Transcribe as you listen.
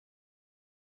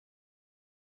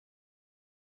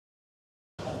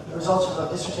results of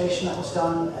a dissertation that was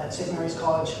done at St. Mary's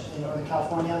College in Northern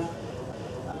California.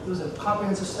 It was a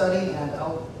comprehensive study, and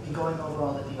I'll be going over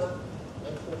all the details.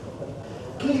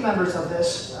 Committee members of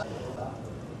this,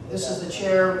 this is the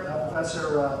chair, Professor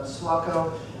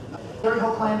Suaco. Larry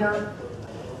Hochländer,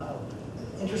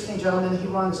 interesting gentleman, he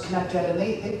runs ConnectEd, and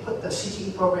they put the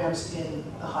CTE programs in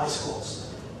the high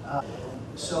schools.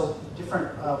 So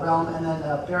different realm, and then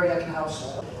Barry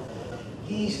Eckenhouse,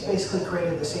 he's basically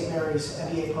created the St. Mary's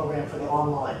MBA program for the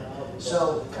online.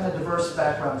 So kind of diverse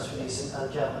backgrounds for these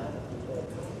gentlemen.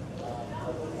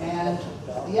 And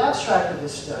the abstract of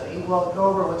this study, we'll go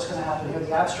over what's going to happen here.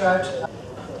 The abstract,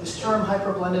 this term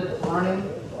hyperblended learning,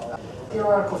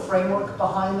 theoretical framework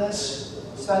behind this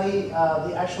study,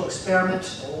 the actual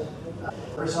experiment,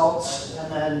 results,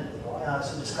 and then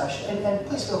some discussion. And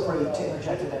please feel free to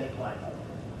interject at any point.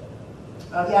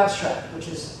 The abstract, which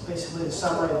is basically the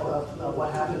summary of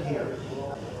what happened here.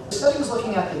 The study was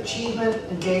looking at the achievement,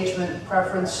 engagement,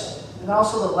 preference, and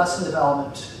also the lesson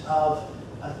development of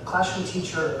a classroom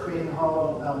teacher creating her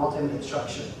own multimedia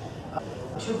instruction.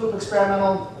 Two-group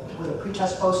experimental with a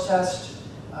pre-test, post-test,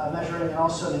 measuring and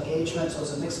also engagement, so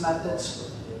it's a mixed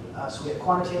methods. So we had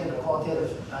quantitative and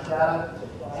qualitative data.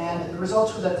 And the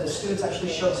results were that the students actually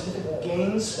showed significant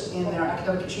gains in their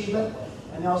academic achievement,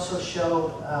 and they also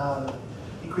showed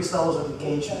increased levels of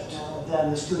engagement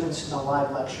than the students in a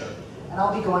live lecture. And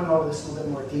I'll be going over this in a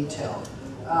little bit more detail.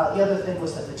 The other thing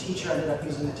was that the teacher ended up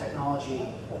using the technology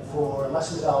for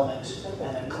lesson development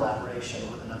and then collaboration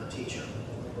with another teacher.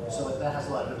 So that has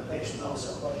a lot of implications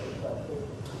also.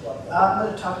 I'm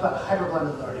going to talk about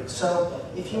hyperblended learning. So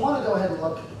if you want to go ahead and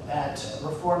look at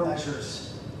reform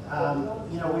measures,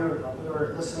 you know, we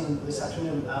were listening this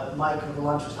afternoon, Mike over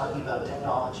lunch was talking about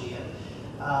technology,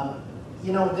 and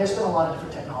you know, there's been a lot of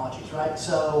different technologies, right?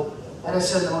 So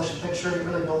Edison, the motion picture, we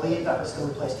really believed that was going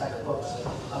to replace textbooks.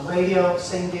 Radio,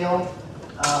 same deal.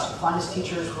 Finest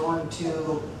teachers were going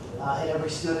to hit every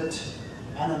student,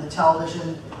 and then the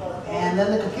television, and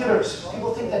then the computers.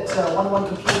 People think that one-on-one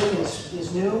computing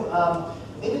is new.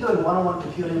 They've been doing one-on-one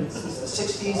computing since the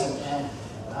 60s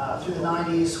and through the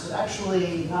 90s with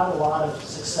actually not a lot of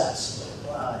success.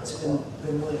 It's been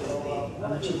really the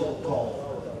unachievable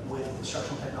goal with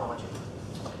instructional technology.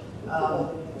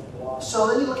 So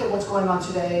then you look at what's going on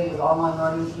today with online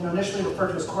learning. You know, initially referred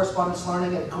to as correspondence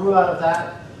learning, it grew out of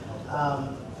that.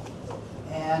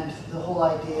 And the whole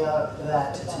idea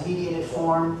that it's a mediated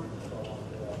form.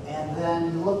 And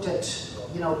then you looked at,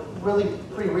 you know, really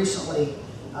pretty recently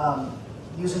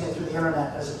using it through the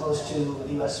internet as opposed to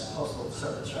the U.S. Postal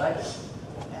Service, right?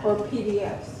 And or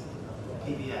PBS.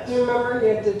 PBS. You remember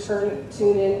you had to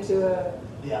tune into a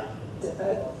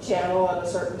channel at a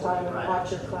certain time and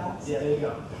watch your class? Yeah, there you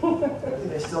go.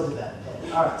 They still do that.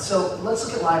 All right, so let's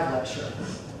look at live lecture.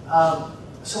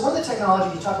 So one of the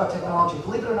technologies, you talk about technology,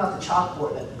 believe it or not, the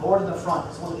chalkboard, that board in the front,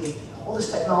 is one of the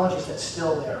oldest technologies that's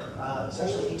still there. It's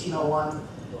actually 1801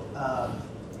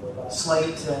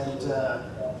 slate and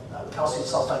calcium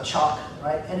sulfide chalk,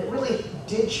 right? And it really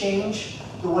did change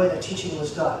the way that teaching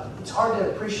was done. It's hard to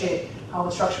appreciate how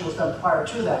instruction was done prior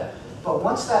to that, but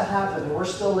once that happened, and we're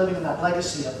still living in that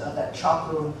legacy of that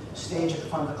chalk room stage at the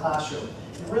front of the classroom,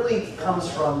 it really comes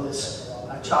from this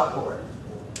chalkboard.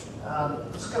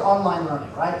 Let's look at online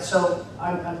learning, right? So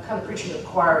I'm kind of preaching to the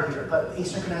choir here, but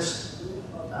asynchronous,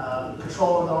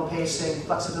 control of their own pacing,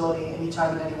 flexibility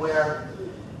anytime and anywhere.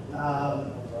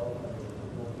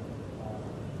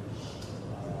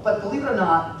 But believe it or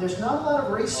not, there's not a lot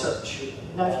of research.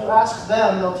 Now, if you ask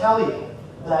them, they'll tell you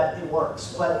that it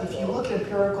works. But if you look at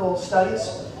empirical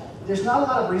studies, there's not a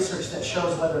lot of research that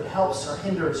shows whether it helps or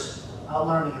hinders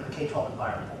learning in the K-12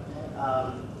 environment.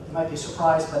 You might be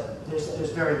surprised, but there's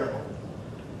very little.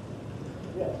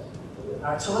 All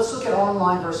right, so let's look at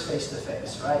online versus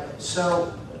face-to-face, right? So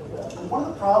one of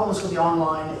the problems with the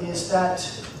online is that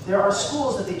there are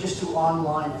schools that they just do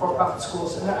online, for-profit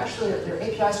schools, and they're actually, their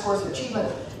API scores, their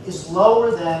achievement is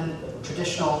lower than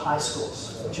traditional high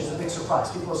schools, which is a big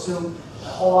surprise. People assume a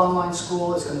whole online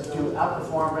school is going to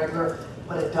outperform regular,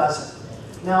 but it doesn't.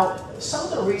 Now,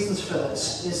 some of the reasons for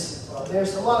this is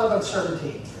there's a lot of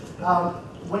uncertainty.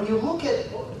 When you look at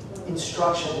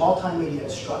instruction, multimedia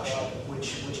instruction,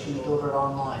 which can be delivered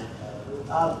online,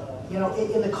 you know,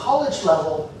 in the college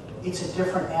level, it's a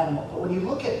different animal. But when you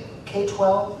look at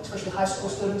K-12, especially high school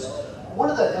students, one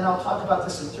of the, and I'll talk about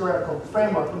this in theoretical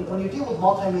framework, when you deal with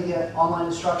multimedia online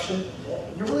instruction,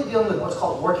 you're really dealing with what's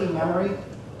called working memory.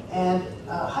 And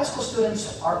high school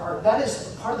students that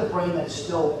is part of the brain that is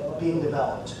still being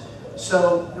developed.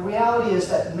 So the reality is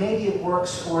that maybe it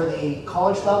works for the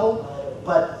college level,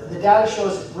 but the data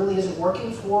shows it really isn't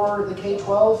working for the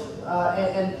K-12.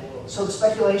 And So the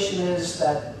speculation is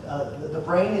that the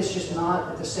brain is just not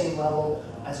at the same level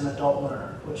as an adult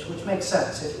learner, which makes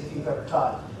sense if you've ever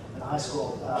taught in a high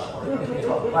school or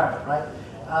K-12 environment, right?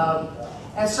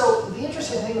 And so the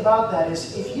interesting thing about that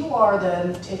is if you are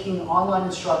then taking online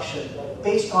instruction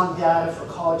based on data for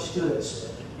college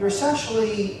students, you're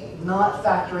essentially not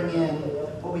factoring in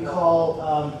what we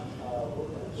call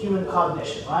human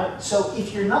cognition, right? So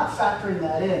if you're not factoring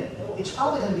that in, it's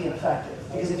probably going to be ineffective.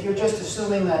 Because if you're just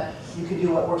assuming that you can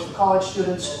do what works for college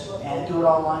students and do it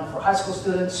online for high school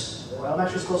students or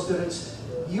elementary school students,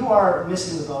 you are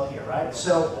missing the boat here, right?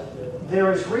 So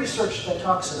there is research that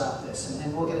talks about this,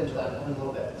 and we'll get into that in a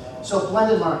little bit. So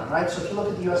blended learning, right? So if you look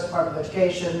at the U.S. Department of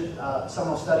Education, some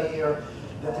will study here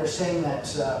that they're saying that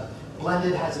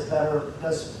blended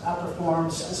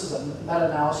outperforms. This is a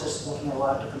meta-analysis looking at a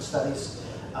lot of different studies,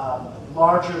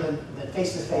 larger than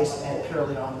face-to-face and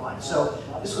purely online. So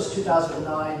this was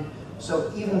 2009.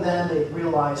 So even then, they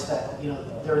realized that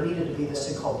there needed to be this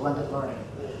thing called blended learning.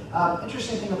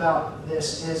 Interesting thing about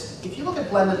this is if you look at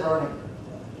blended learning,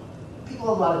 people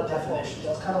have a lot of definitions.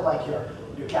 It's kind of like your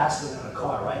gasoline in a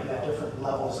car, right? You have different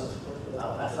levels of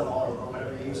ethanol or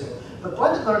whatever you're using. But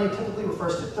blended learning typically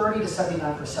refers to 30 to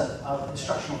 79% of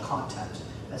instructional content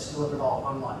that's delivered all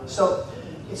online. So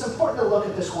it's important to look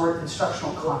at this word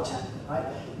instructional content, right?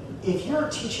 If you're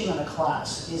teaching in a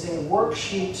class, is a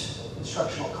worksheet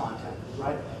instructional content,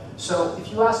 right? So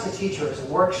if you ask a teacher, is a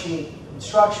worksheet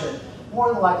instruction,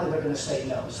 more than likely they're going to say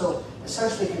no. So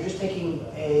essentially, if you're just taking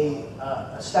a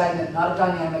stagnant, not a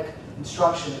dynamic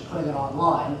instruction and putting it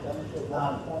online,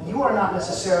 you are not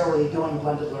necessarily doing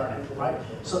blended learning, right?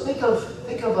 So think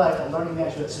of like a learning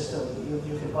management system.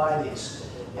 You can buy these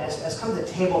as kind of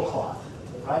the tablecloth,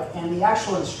 right? And the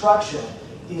actual instruction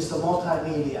is the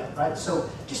multimedia, right? So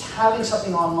just having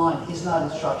something online is not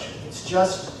instruction. It's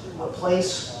just a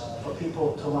place for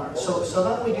people to learn. So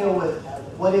then we deal with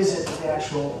what is it that the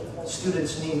actual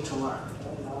students need to learn.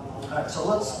 All right, so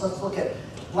let's look at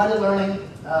blended learning.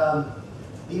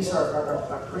 These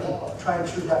are pretty tried and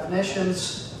true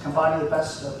definitions, combining the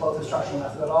best of both instructional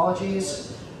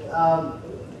methodologies.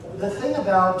 The thing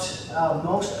about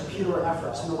most computer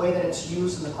efforts and the way that it's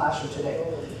used in the classroom today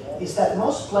is that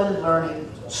most blended learning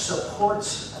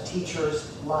supports a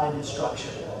teacher's live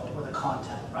instruction or the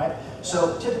content, right?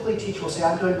 So typically a teacher will say,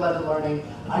 I'm doing blended learning,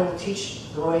 I will teach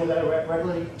the way that I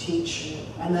regularly teach,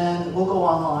 and then we'll go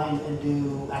online and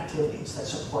do activities that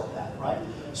support that, right?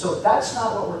 So that's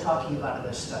not what we're talking about in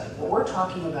this study. What we're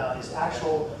talking about is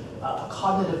actual a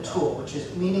cognitive tool, which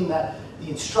is meaning that the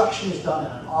instruction is done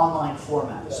in an online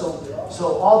format.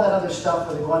 So all that other stuff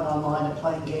where they're going online and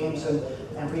playing games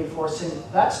and reinforcing,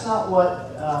 that's not what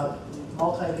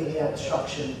multimedia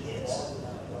instruction is.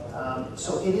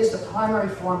 So it is the primary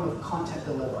form of content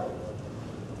delivery.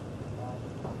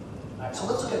 All right, so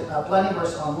let's look at blending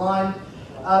versus online.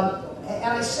 And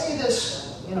I say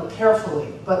this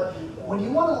carefully, but when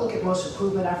you want to look at most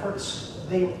improvement efforts,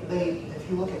 if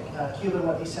you look at Cuban,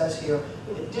 what he says here,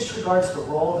 it disregards the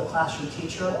role of the classroom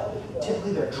teacher.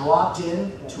 Typically, they're dropped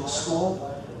in to a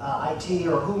school, IT,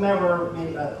 or whomever,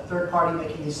 maybe a third party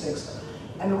making these things.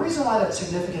 And the reason why that's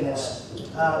significant is,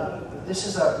 this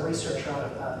is a researcher out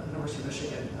of University of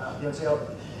Michigan,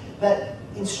 that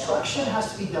instruction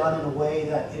has to be done in a way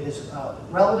that it is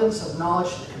relevance of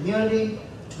knowledge to the community,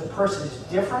 to the person is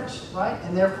different, right?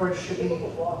 And therefore it should be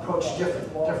approached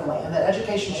differently. And that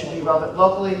education should be relevant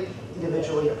locally,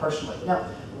 individually, or personally. Now,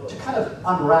 to kind of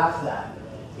unwrap that,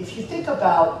 if you think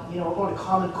about, we're going to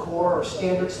Common Core or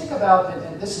standards, think about,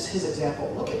 and this is his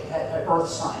example, look at earth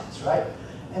science, right?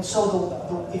 And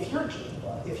so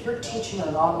if you're teaching in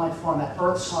an online format,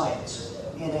 earth science,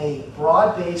 in a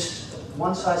broad-based,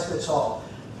 one-size-fits-all,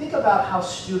 think about how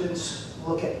students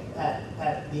look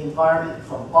at the environment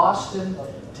from Boston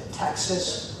to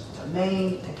Texas to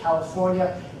Maine to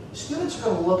California. Students are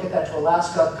going to look at that to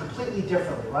Alaska completely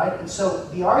differently, right? And so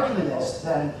the argument is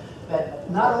then that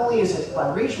not only is it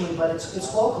by regionally, but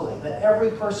it's locally, that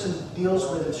every person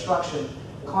deals with instruction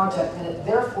content, and it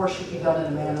therefore should be done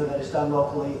in a manner that is done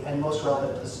locally and most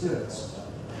relevant to the students.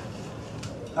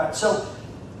 All right, so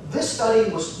this study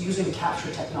was using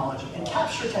capture technology, and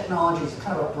capture technology is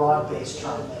kind of a broad-based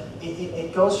term.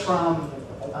 It goes from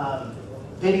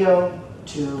video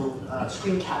to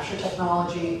screen capture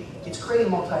technology. It's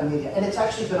creating multimedia, and it's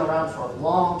actually been around for a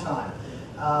long time.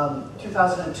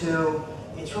 2002,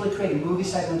 it's really creating movie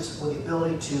segments with the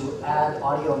ability to add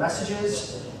audio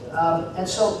messages. And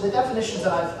so the definitions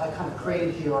that I've kind of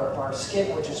created here are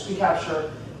SCIT, which is screen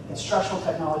capture, instructional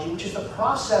technology, which is the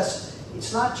process.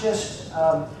 It's not just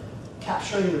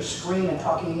capturing your screen and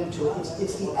talking into it.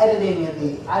 It's the editing and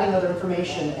the adding other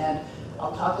information and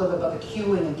I'll talk a little bit about the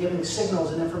cueing and giving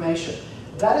signals and information.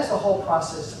 That is the whole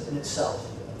process in itself.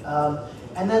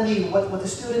 And then what the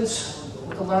students,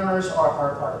 what the learners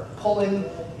are pulling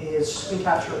is screen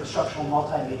capture instructional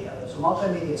multimedia. So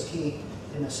multimedia is key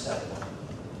in this study.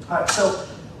 All right, so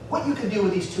what you can do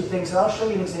with these two things, and I'll show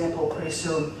you an example pretty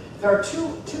soon. There are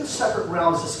two separate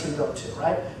realms this can go to,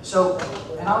 right? So,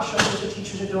 and I'll show you what the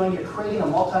teachers are doing. You're creating a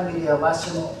multimedia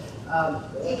lesson.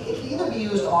 It can either be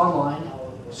used online,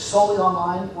 solely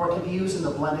online, or it can be used in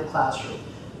the blended classroom.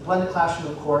 Blended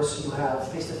classroom, of course, you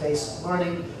have face-to-face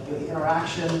learning, you have the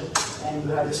interaction, and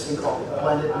you have this thing called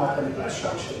blended multimedia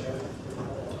instruction.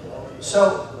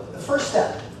 So the first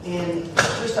step in the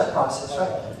three-step process,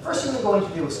 right? First thing you're going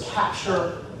to do is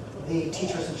capture the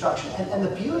teacher's instruction. And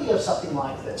the beauty of something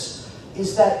like this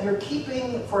is that you're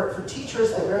keeping, for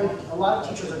teachers, a lot of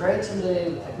teachers are very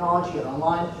intimidated with technology and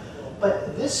online,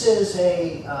 but this is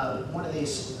one of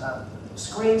these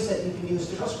screens that you can use,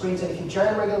 digital screens, and if you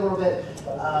jerry-rig it a little bit,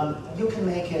 you can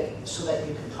make it so that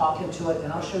you can talk into it,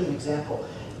 and I'll show you an example.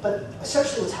 But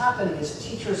essentially what's happening is the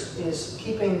teacher is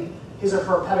keeping his or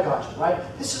her pedagogy, right?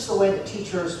 This is the way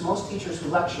that most teachers who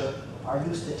lecture are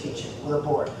used to teaching with a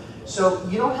board. So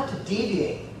you don't have to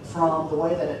deviate from the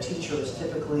way that a teacher is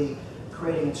typically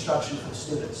creating instruction for the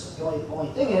students. The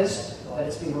only thing is that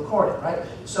it's being recorded, right?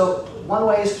 So one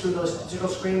way is through those digital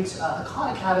screens. The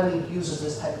Khan Academy uses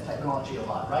this type of technology a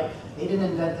lot, right? They didn't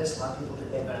invent this. A lot of people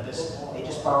think they invented this. They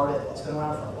just borrowed it. It's been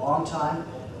around for a long time.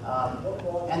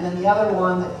 And then the other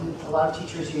one that a lot of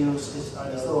teachers use are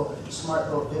these smart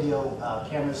little video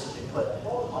cameras that they put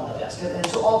on the desk. And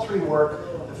so all three work.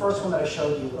 The first one that I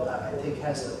showed you, I think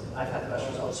I've had the best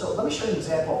results. So let me show you an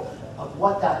example of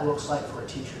what that looks like for a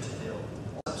teacher to do.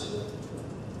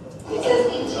 It says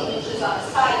 18 inches on the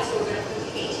side, so we're going to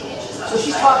put the 18 inches on the side. So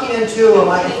she's talking into a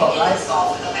microphone, right? So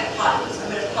I'm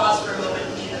going to pause for a moment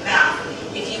and do the math.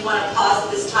 If you want to pause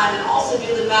at this time and also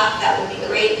do the math, that would be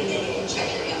great, and then you can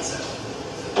check your answer.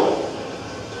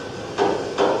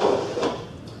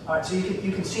 All right, so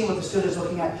you can see what the student is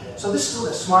looking at. So this is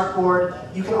with a smart board.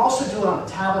 You can also do it on a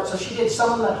tablet. So she did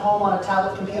some of them at home on a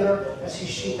tablet computer, and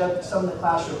she did some in the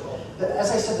classroom.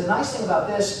 As I said, the nice thing about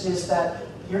this is that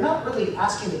you're not really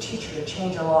asking the teacher to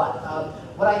change a lot.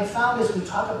 What I found is when you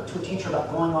talk to a teacher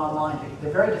about going online,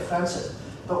 they're very defensive.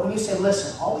 But when you say,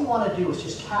 listen, all we want to do is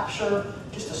just capture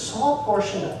just a small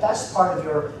portion, the best part of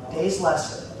your day's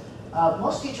lesson.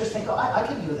 Most teachers think, oh, I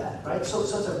can do that, right? So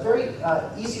it's a very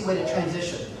easy way to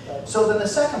transition. So then the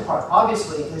second part,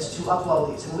 obviously, is to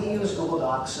upload these. And we use Google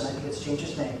Docs, and I think it's changed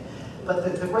its name.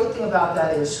 But the great thing about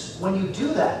that is when you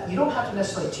do that, you don't have to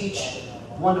necessarily teach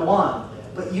one-to-one,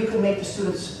 but you can make the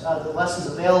students the lessons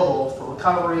available for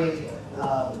recovery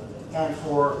and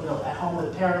for at home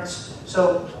with parents.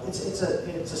 So it's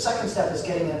a second step is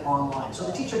getting it online. So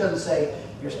the teacher doesn't say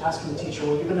you're asking the teacher,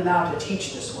 well, you're going to now have to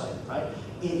teach this way, right?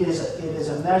 It is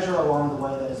a measure along the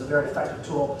way that is a very effective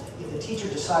tool. If the teacher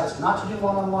decides not to do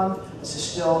one-on-one, this is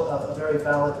still a very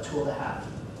valid tool to have.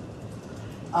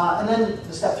 And then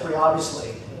the step 3,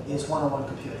 obviously, is one-on-one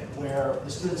computing, where the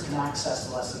students can access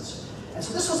the lessons. And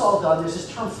so this was all done. There's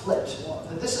this term flipped.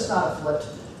 This is not a flipped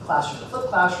classroom. A flipped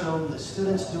classroom, the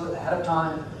students do it ahead of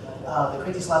time. They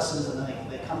create these lessons, and then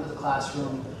they come to the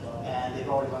classroom, and they've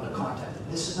already learned the content.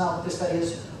 This is not what this study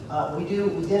is. We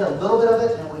did a little bit of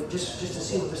it, and we just to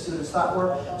see what the students thought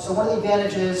were. So one of the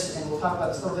advantages, and we'll talk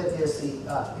about this a little bit, is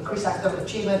the increased academic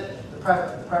achievement, the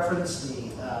preference, the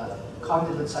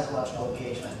cognitive and psychological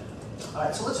engagement. All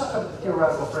right, so let's talk about the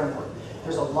theoretical framework.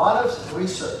 There's a lot of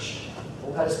research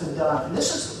that has been done, and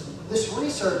this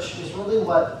research is really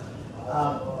what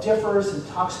differs and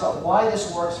talks about why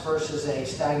this works versus a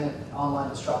stagnant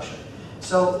online instruction.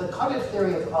 So the cognitive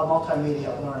theory of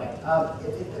multimedia learning,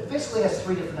 it basically has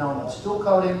 3 different elements: dual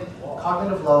coding,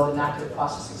 cognitive load, and active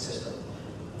processing system.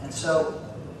 And so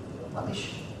let me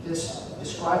just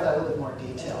describe that in a little bit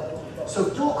more detail. So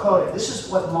dual coding, this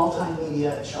is what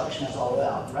multimedia instruction is all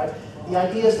about, right? The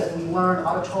idea is that we learn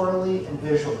auditorily and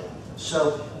visually.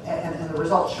 So, and the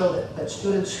results show that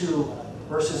students who,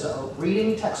 versus a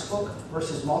reading textbook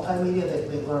versus multimedia,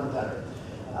 they learn better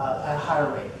at a higher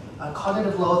rate.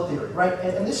 Cognitive load theory, right?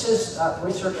 And this is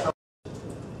research from...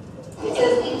 It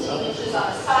says 18 inches on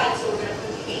the side, so we're going to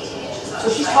put the 18 inches on the side. So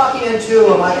she's talking into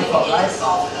a microphone, right? So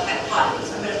I'm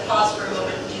going to pause for a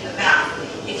moment and do the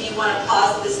math. If you want to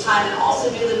pause at this time and also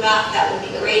do the math, that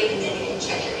would be great, and then you can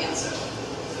check your answer.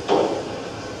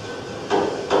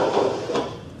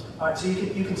 All right, so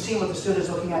you can see what the student is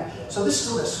looking at. So this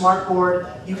is with a smart board.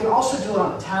 You can also do it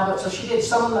on a tablet. So she did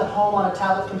some of them at home on a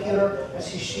tablet computer, and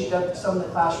she did some in the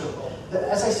classroom.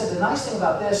 As I said, the nice thing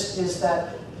about this is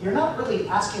that you're not really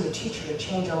asking the teacher to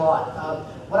change a lot.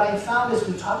 What I have found is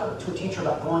when you talk to a teacher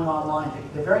about going online,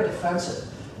 they're very defensive.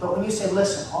 But when you say,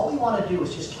 listen, all we want to do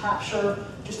is just capture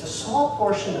just a small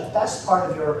portion, the best part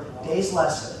of your day's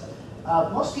lesson,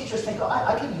 most teachers think, oh,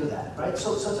 I can do that, right?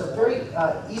 So it's a very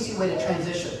easy way to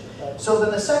transition. So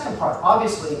then the second part,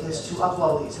 obviously, is to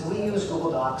upload these. And we use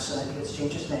Google Docs, and I think it's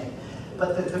changed its name.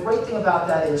 But the great thing about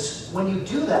that is when you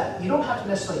do that, you don't have to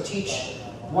necessarily teach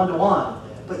one-to-one,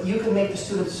 but you can make the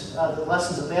students the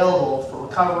lessons available for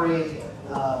recovery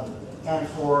and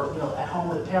for at home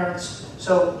with parents.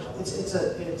 So it's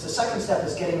a second step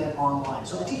is getting it online.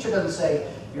 So the teacher doesn't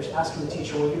say you're asking the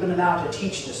teacher, well, you're going to now have to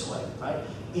teach this way, right?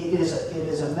 It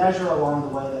is a measure along the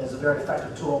way that is a very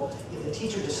effective tool. If the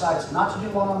teacher decides not to do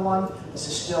one-on-one, this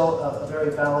is still a very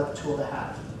valid tool to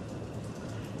have.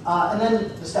 And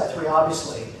then the step 3,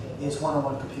 obviously, is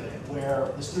one-on-one computing,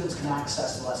 where the students can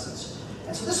access the lessons.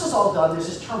 And so this was all done. There's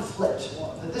this term flipped.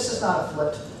 This is not a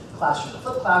flipped classroom. A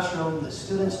flipped classroom, the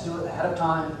students do it ahead of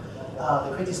time.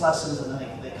 They create these lessons, and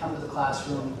then they come to the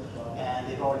classroom, and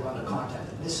they've already learned the content.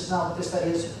 This is not what this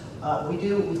study is. We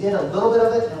did a little bit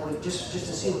of it, and we just to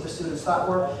see what the students thought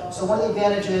were. So one of the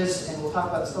advantages, and we'll talk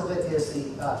about this a little bit, is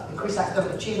the increased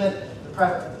academic achievement, the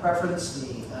preference,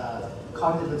 the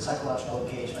cognitive and psychological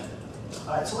engagement.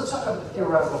 All right, so let's talk about the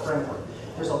theoretical framework.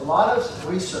 There's a lot of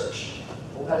research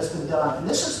that has been done, and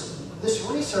this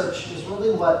research is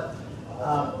really what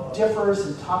differs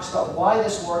and talks about why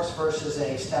this works versus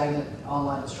a stagnant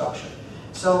online instruction.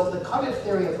 So the cognitive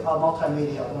theory of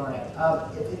multimedia learning,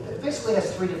 it basically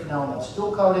has 3 different elements: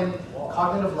 dual coding,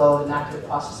 cognitive load, and active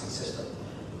processing system.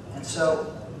 And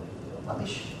so let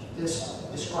me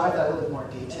just describe that in a little bit more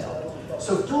detail.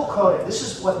 So dual coding, this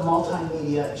is what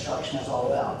multimedia instruction is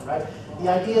all about, right? The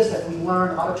idea is that we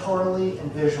learn auditorily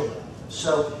and visually.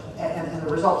 So, and the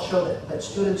results show that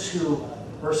students who,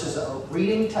 versus a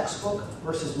reading textbook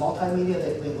versus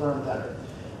multimedia, they learn better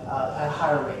at a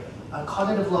higher rate.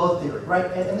 Cognitive load theory, right?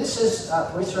 And this is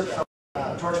research from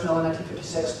George Miller,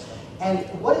 1956. And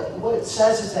what it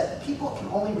says is that people can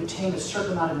only retain a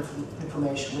certain amount of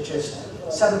information, which is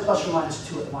 7 plus or minus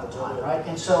 2 at one time, right?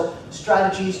 And so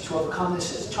strategies to overcome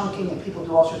this is chunking, and people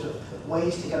do all sorts of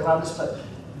ways to get around this, but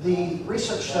the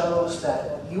research shows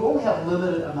that you only have a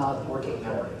limited amount of working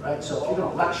memory, right? So if you're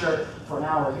going to lecture for an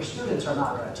hour, your students are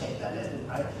not going to take that in,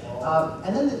 right?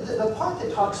 And then the part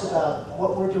that talks about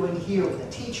what we're doing here with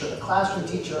the teacher, the classroom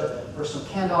teacher versus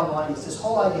canned online, is this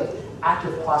whole idea of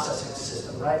active processing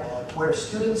system, right? Where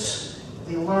students,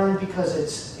 they learn because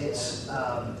it's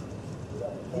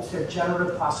their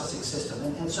generative processing system.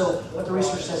 And so what the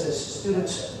research says is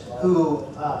students who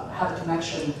have a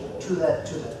connection to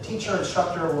the teacher,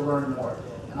 instructor will learn more.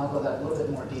 And I'll go into that in a little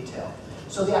bit more detail.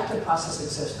 So the active processing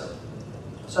system.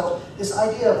 So this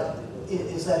idea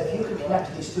is that if you can connect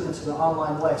to these students in an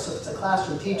online way, so if it's a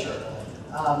classroom teacher,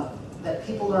 that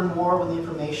people learn more when the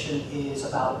information is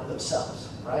about themselves,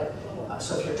 right?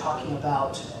 So if you're talking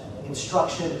about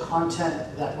instruction,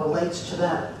 content that relates to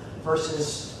them versus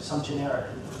some generic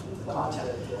content.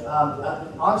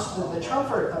 The term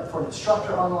for an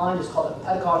instructor online is called a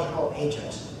pedagogical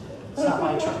agent. It's not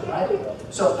my term, right?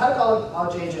 So a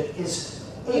pedagogical agent is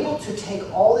able to take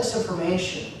all this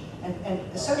information and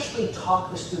essentially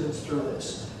talk the students through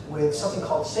this with something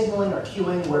called signaling or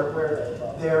cueing, where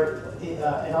they're,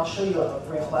 and I'll show you a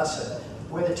brief lesson,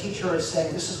 where the teacher is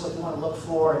saying this is what you want to look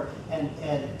for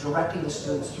and directing the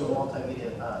students through a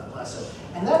multimedia lesson.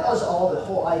 And that was all the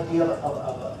whole idea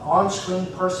of an on-screen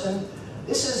person.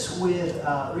 This is with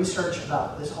research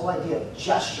about this whole idea of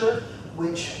gesture,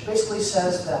 which basically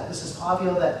says that, this is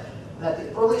Pavio, that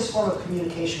the earliest form of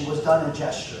communication was done in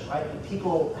gesture, right? And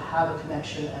people have a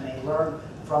connection and they learn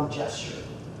from gesture.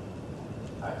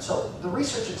 All right, so the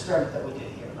research experiment that we did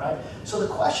here, right? So the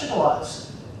question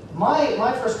was,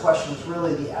 my first question was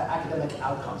really the academic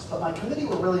outcomes, but my committee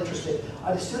were really interested,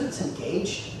 are the students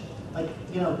engaged? Like,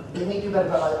 they may do better,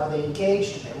 but are they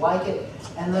engaged? Do they like it?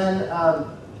 And then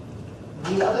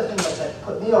the other thing that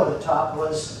put me over the top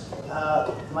was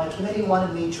my committee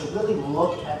wanted me to really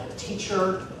look at the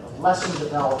teacher lesson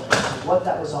development and what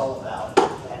that was all about.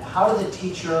 And how did the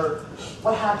teacher,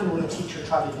 what happened when the teacher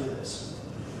tried to do this?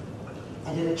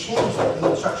 And did it change the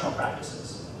instructional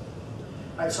practices?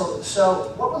 Right,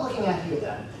 so what we're looking at here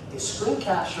then is screen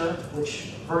capture,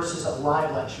 which versus a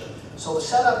live lecture. So a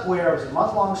setup where it was a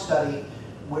month-long study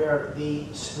where there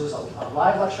was a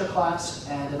live lecture class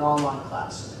and an online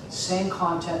class. Same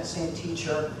content, same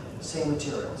teacher, same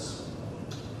materials.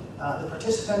 The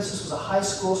participants, this was a high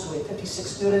school, so we had 56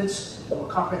 students, a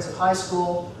comprehensive high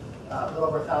school, a little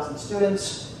over 1,000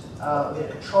 students. We had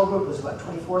a control group, it was about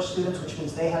 24 students, which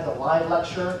means they had the live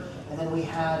lecture. And then we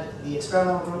had the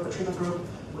experimental group, a treatment group,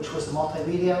 which was the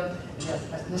multimedia. And you have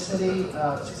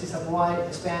ethnicity, 67 white,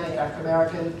 Hispanic, African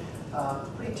American,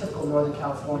 pretty typical Northern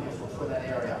California for that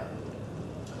area.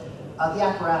 The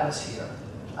apparatus here.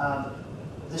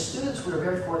 The students, we were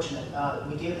very fortunate.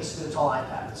 We gave the students all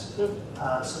iPads.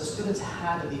 So the students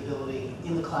had the ability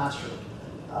in the classroom.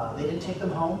 They didn't take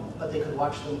them home, but they could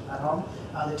watch them at home.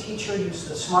 The teacher used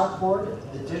the smart board,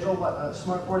 the digital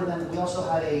smart board, and then we also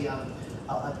had a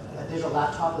digital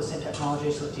laptop with the same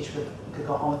technology, so the teacher could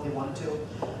go home if they wanted to.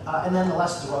 And then the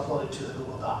lessons were uploaded to the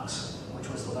Google Docs, which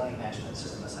was the learning management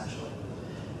system, essentially.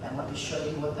 And let me show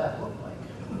you what that looked like.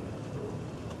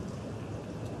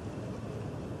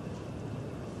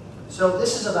 So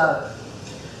this is about it.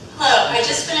 Hello, I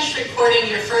just finished recording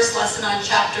your first lesson on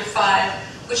Chapter 5,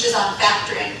 which is on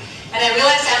factoring. And I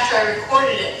realized after I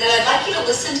recorded it that I'd like you to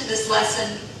listen to this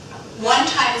lesson one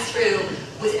time through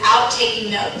without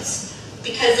taking notes.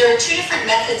 Because there are two different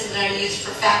methods that I use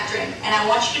for factoring, and I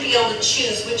want you to be able to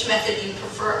choose which method you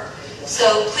prefer.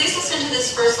 So please listen to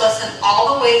this first lesson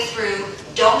all the way through,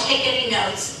 don't take any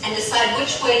notes, and decide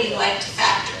which way you like to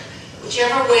factor.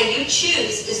 Whichever way you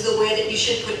choose is the way that you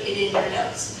should put it in your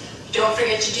notes. Don't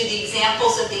forget to do the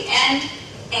examples at the end,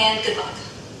 and good luck.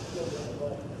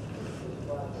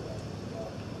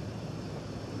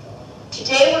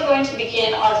 Today we're going to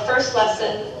begin our first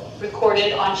lesson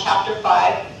recorded on Chapter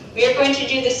 5. We are going to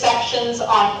do the sections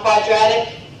on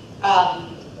quadratic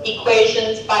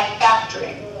equations by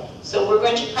factoring. So we're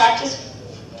going to practice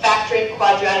factoring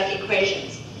quadratic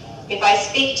equations. If I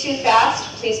speak too fast,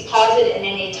 please pause it at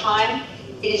any time.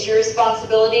 It is your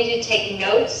responsibility to take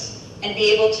notes and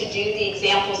be able to do the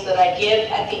examples that I give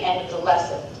at the end of the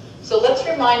lesson. So let's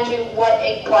remind you what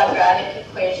a quadratic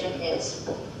equation is.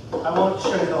 I won't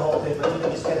show you the whole thing, but you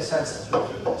can just get a sense through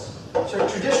this. So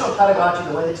traditional pedagogy,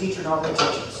 the way the teacher normally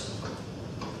teaches.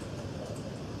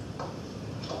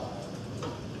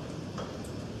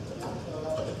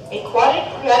 A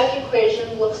quadratic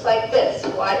equation looks like this.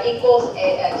 Y equals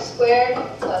ax squared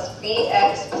plus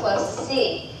bx plus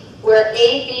c, where a,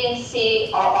 b, and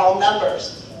c are all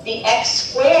numbers. The x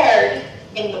squared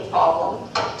in the problem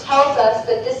tells us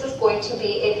that this is going to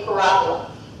be a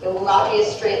parabola. It will not be a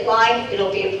straight line,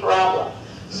 it'll be a parabola.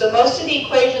 So most of the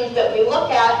equations that we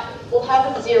look at will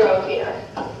have a 0 here.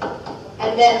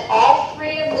 And then all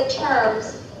three of the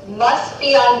terms must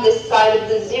be on this side of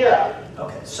the 0.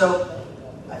 Okay, so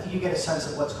I think you get a sense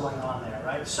of what's going on there,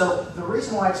 right? So the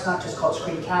reason why it's not just called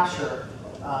screen capture,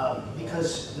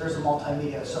 because there's a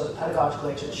multimedia, so the pedagogical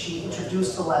agent, she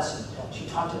introduced the lesson. She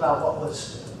talked about what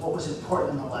was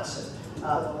important in the lesson.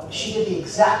 She did the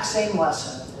exact same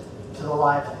lesson to the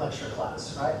live lecture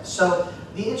class, right? So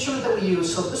the instrument that we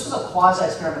use, so this was a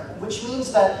quasi-experiment, which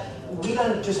means that we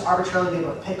don't just arbitrarily be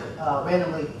able to pick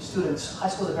randomly students. High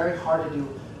schools are very hard to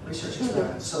do research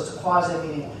experiments, so it's a quasi,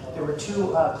 meaning there were two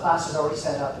classes already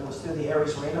set up. It was through the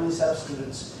Aries randomly set up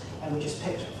students, and we just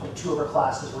picked from two of our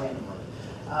classes randomly.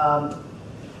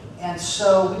 And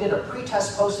so we did a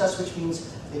pre-test, post-test, which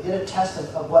means they did a test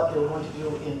of what they were going to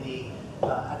do in the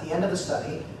at the end of the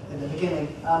study, in the beginning.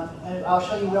 And I'll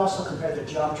show you, we also compared their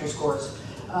geometry scores.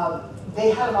 They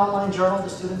had an online journal, the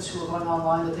students who were going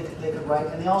online, that they could write,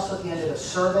 and they also at the end did a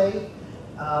survey.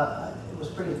 It was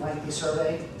a pretty lengthy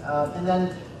survey. And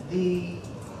then the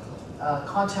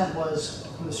content was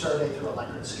from the survey through a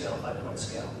Likert scale, 5-point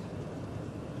scale.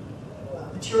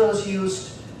 Materials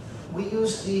used, we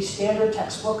used the standard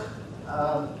textbook,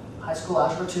 High School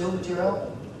Algebra 2 material.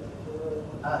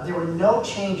 There were no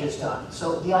changes done.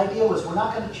 So the idea was we're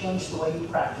not going to change the way you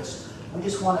practice. We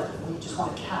just want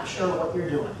to capture what you're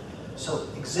doing. So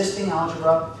existing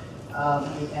algebra,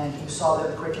 and you saw there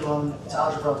the curriculum, it's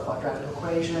algebra, quadratic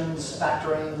equations,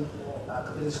 factoring,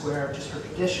 completing square, just your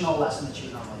traditional lesson that you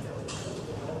normally do.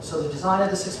 So the design of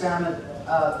this experiment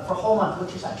for a whole month,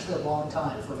 which is actually a long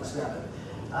time for an experiment.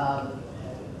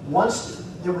 Once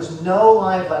there was no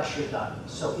live lecture done,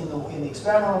 so in the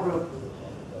experimental group,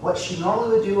 what she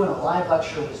normally would do in a live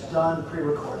lecture was done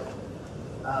pre-recorded.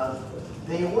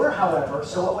 They were, however,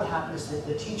 so what would happen is that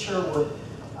the teacher would,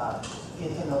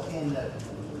 in the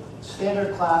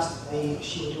standard class,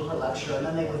 she would do her lecture, and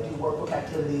then they would do workbook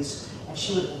activities, and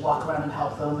she would walk around and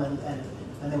help them,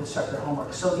 and they would start their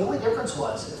homework. So the only difference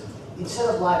was, instead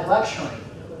of live lecturing,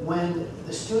 when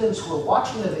the students were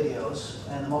watching the videos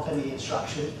and the multimedia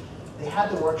instruction, they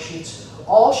had the worksheets.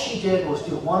 All she did was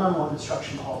do one-on-one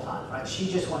instruction the whole time, right?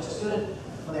 She just went to student,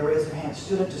 when they raised their hand,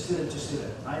 student to student to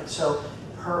student, right? So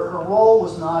her role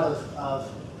was not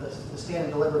of the stand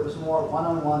and deliver, it was more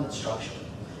one-on-one instruction.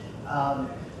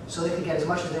 so they could get as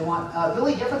much as they want. The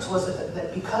only difference was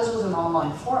that because it was an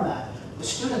online format, the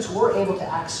students were able to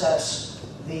access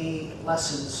the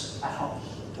lessons at home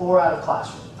or out of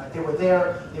classroom. Right? They were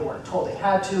there, they weren't told they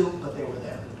had to, but they were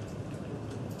there.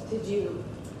 Did you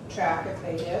track if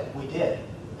they did? We did,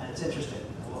 and it's interesting,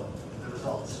 the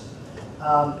results.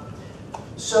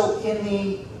 So in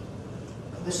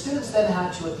the students then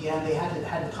had to, at the end, they had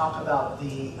to talk about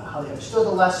how they understood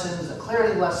the lessons, the clarity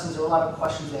of the lessons. There were a lot of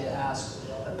questions they had asked,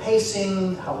 the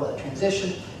pacing, how well it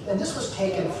transitioned. And this was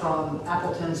taken from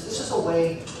Appleton's. This is a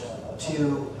way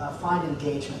to find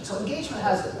engagement. So engagement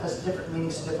has different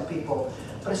meanings to different people,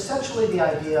 but essentially the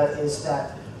idea is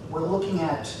that we're looking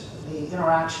at the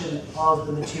interaction of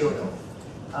the material.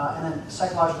 And then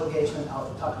psychological engagement,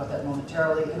 I'll talk about that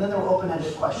momentarily. And then there were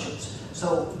open-ended questions.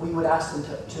 So we would ask them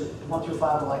to 1 through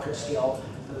 5 on a Likert scale.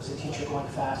 There was a teacher going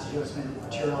fast, you explain the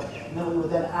material. And then we would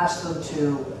then ask them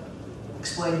to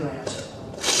explain your answer.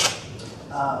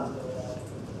 All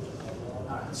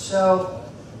right, so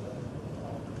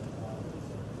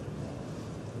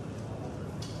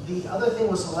the other thing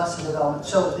was the lesson development.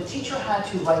 So the teacher had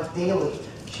to write daily.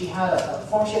 She had a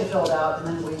form she had to fill out, and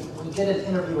then we did an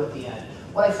interview at the end.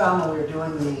 What I found when we were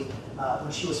doing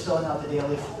when she was filling out the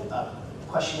daily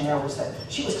questionnaire was that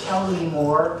she was telling me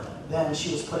more than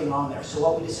she was putting on there. So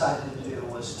what we decided to do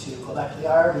was to go back to the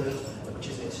IRB, which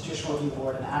is the Institutional Review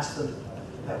Board, and ask them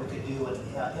that we could do an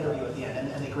interview at the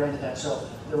end, and they granted that. So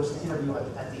there was an interview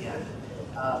at the end.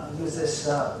 We use this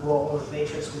role order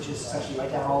matrix, which is essentially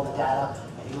write down all the data,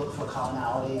 and you look for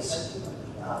commonalities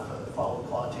for the follow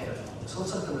qualitative. So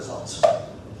let's look at the results.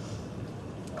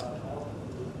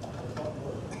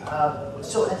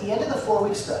 So at the end of the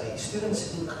 4-week study,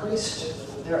 students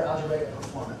increased their algebraic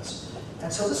performance.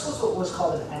 And so this was what was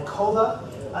called an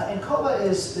ANCOVA. ANCOVA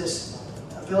is this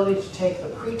ability to take the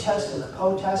pre-test and the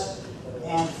po-test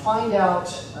and find out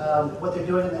what they're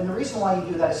doing. And the reason why you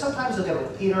do that is sometimes you'll get a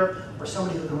repeater or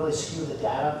somebody who can really skew the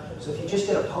data. So if you just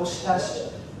did a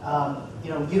post-test,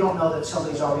 you don't know that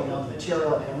somebody's already known the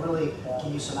material and really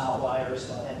give you some outliers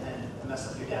and mess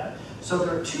up your data. So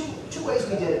there are two ways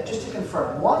we did it, just to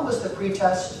confirm. One was the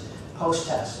pre-test,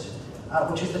 post-test,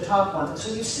 which is the top one.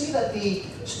 So you see that the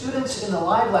students in the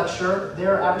live lecture,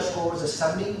 their average score was a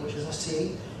 70, which is a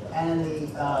C, and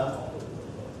in the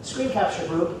screen capture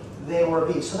group, they were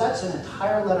a B. So that's an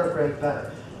entire letter grade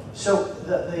better. So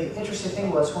the interesting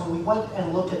thing was when we went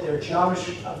and looked at their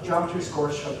geometry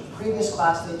scores from the previous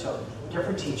class they took,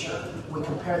 different teacher, we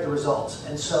compared the results.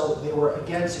 And so they were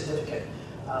again significant.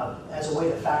 As a way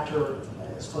to factor,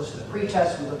 as opposed to the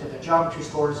pre-test, we looked at their geometry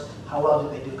scores, how well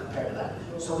did they do compared to that.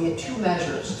 So we had 2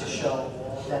 measures to show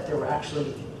that they were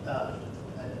actually,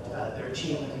 their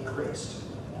achievement increased.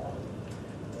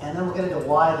 And then we'll get into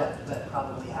why that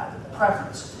probably happened, the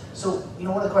preference. So,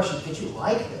 one of the questions, did you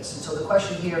like this? And so the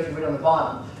question here, if you read on the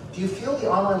bottom, do you feel the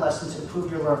online lessons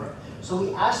improve your learning? So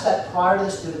we asked that prior to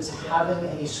the students having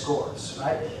any scores,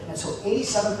 right? And so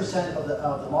 87% of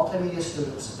the multimedia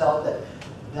students felt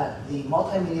that the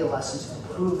multimedia lessons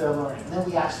improve their learning. And then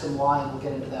we asked them why, and we'll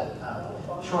get into that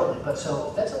shortly. But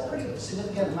so that's a pretty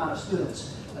significant amount of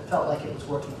students that felt like it was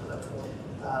working for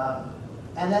them.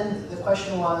 And then the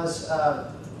question was,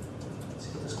 let's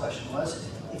see what this question was.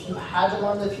 If you had to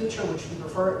learn the future, which you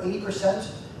prefer,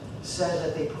 80% said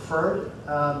that they preferred.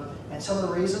 And some of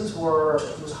the reasons were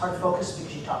it was hard focus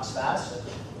because she talks fast.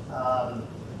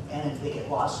 And they get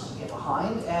lost and get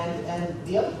behind. And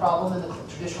the other problem in the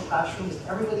traditional classroom is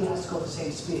everybody has to go at the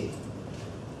same speed.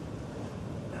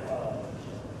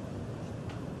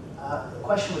 The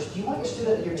question was, do you want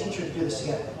your teacher to do this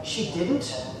again? She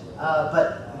didn't,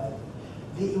 but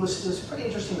it was pretty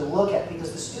interesting to look at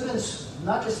because the students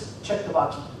not just checked the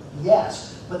box,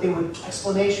 yes, but they would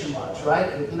exclamation marks,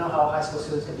 right? You know how high school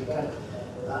students can be kind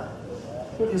of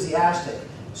enthusiastic.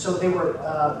 So they were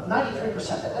 93%.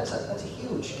 That's a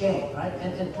huge gain, right?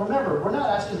 And remember, we're not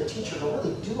asking the teacher to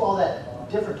really do all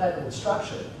that different type of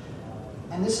instruction.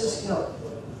 And this is,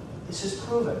 this is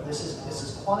proven. This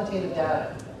is quantitative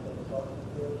data.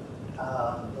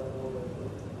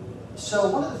 So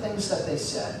one of the things that they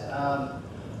said.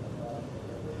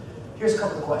 Here's a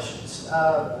couple of questions.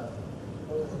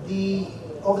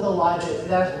 Over the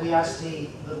live, we asked the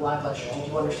live lecture, did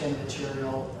you understand the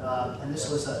material? And this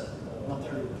was a 1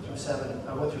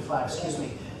 through 5, excuse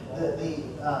me. The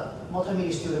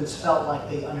multimedia students felt like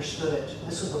they understood it.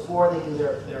 This was before they knew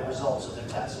their results of their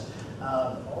test.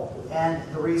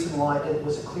 And the reason why I did it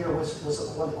was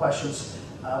one of the questions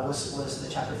was the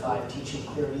chapter 5, teaching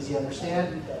clear and easy to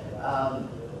understand.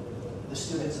 The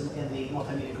students in the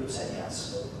multimedia group said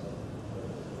yes.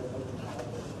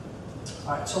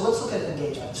 All right, so let's look at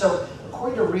engagement. So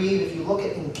according to Reed, if you look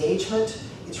at engagement,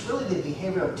 it's really the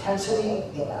behavioral intensity,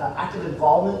 the active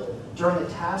involvement during the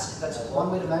task. That's one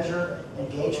way to measure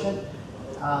engagement.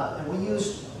 And we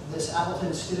use this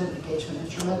Appleton Student Engagement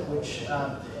Instrument, which,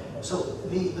 so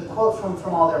the quote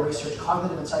from all their research,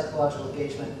 cognitive and psychological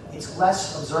engagement, it's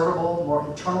less observable, more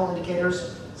internal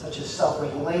indicators, such as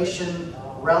self-regulation,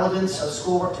 relevance of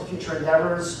schoolwork to future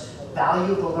endeavors,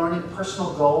 value of the learning,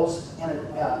 personal goals, and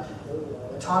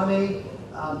autonomy.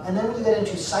 And then we get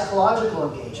into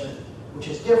psychological engagement, which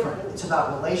is different. It's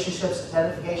about relationships,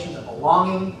 identifications, and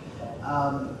belonging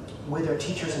with their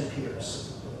teachers and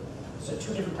peers. So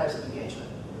two different types of engagement.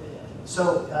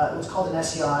 So it was called an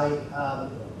SEI.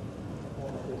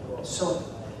 So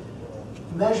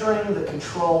measuring the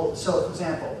control, so for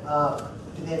example,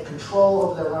 do they have control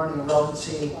over their learning and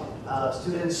relevancy?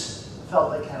 Students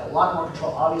felt they had a lot more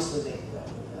control. Obviously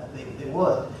they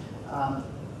would.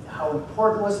 How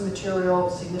important was the material,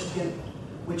 significant,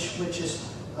 which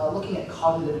is looking at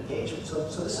cognitive engagement. So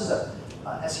this is a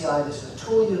SEI, this is a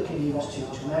tool you can use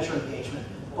to measure engagement.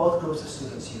 Both groups of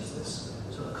students use this.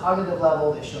 So the cognitive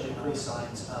level, they showed increased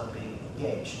signs of being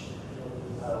engaged.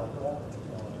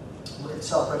 Look at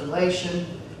self-regulation.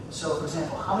 So for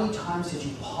example, how many times did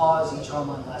you pause each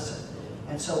online lesson?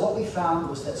 And so what we found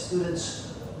was that students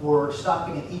were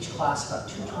stopping in each class about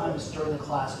 2 times during the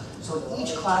class. So in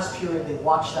each class period, they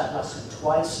watched that lesson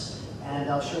twice,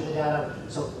 and I'll show you the data.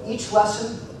 So each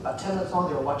lesson, about 10 minutes long,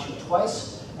 they were watching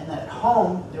twice, and then at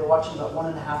home, they were watching about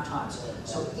 1.5 times.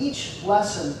 So each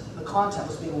lesson, the content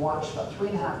was being watched about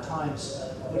 3.5 times,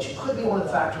 which could be one of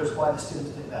the factors why the students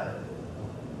did better.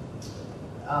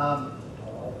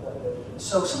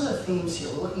 So some of the themes here,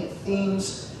 we're looking at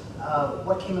themes,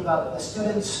 what came about, the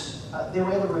students, they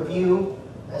were able to review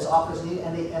as authors need,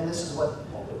 and this is what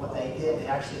they did, they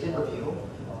actually did review.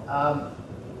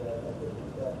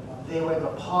 They were able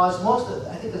to pause.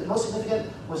 I think the most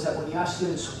significant was that when you asked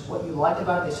students what you liked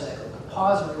about it, they said they could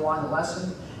pause and rewind the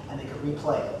lesson, and they could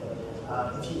replay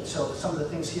it. So some of the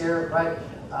things here, right?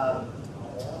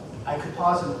 I could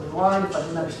pause and rewind if I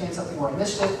didn't understand something or I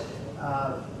missed it.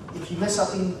 If you miss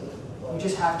something, you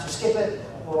just have to skip it,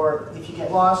 or if you get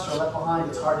lost or left behind,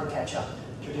 it's hard to catch up.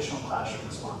 Traditional classroom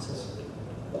responses.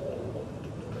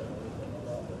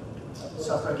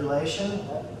 Self-regulation.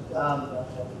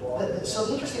 So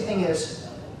the interesting thing is,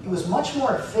 it was much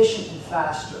more efficient and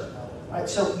faster. Right?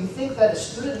 So you think that a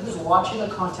student who's watching the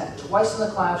content twice in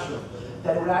the classroom,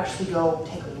 that it would actually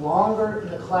take longer in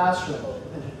the classroom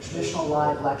than a traditional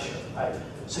live lecture. Right?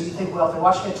 So you think, well, if they're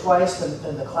watching it twice,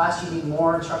 then the class you need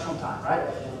more instructional time.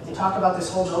 Right? They talk about this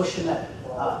whole notion that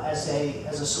as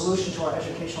a solution to our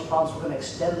educational problems, we're going to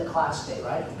extend the class day.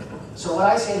 Right? So what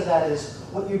I say to that is,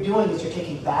 what you're doing is you're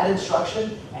taking bad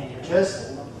instruction and you're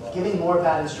just giving more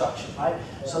bad instruction, right?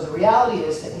 So the reality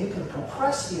is that you can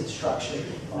compress the instruction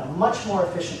in a much more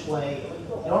efficient way.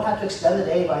 You don't have to extend the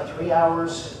day by 3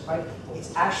 hours, right?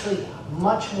 It's actually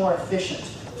much more efficient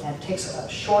and takes a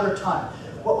shorter time.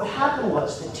 What would happen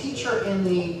was the teacher in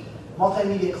the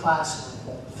multimedia class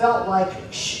felt like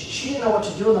she didn't know what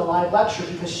to do in the live lecture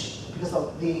because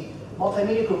the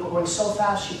multimedia group were going so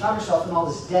fast, she found herself in all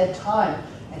this dead time,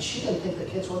 and she didn't think the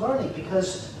kids were learning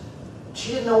because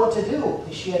she didn't know what to do.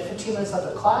 She had 15 minutes left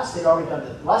of class, they'd already done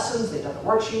the lessons, they'd done the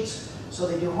worksheets, so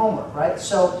they do homework, right?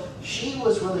 So she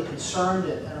was really concerned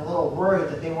and a little worried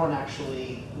that they weren't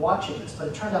actually watching this, but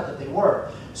it turned out that they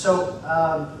were. So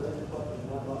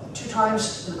 2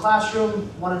 times in the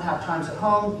classroom, 1.5 times at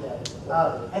home,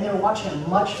 and they were watching at a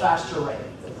much faster rate,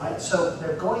 right? So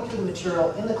they're going through the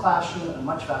material in the classroom at a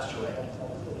much faster rate.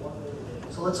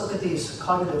 So let's look at these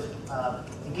cognitive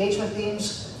engagement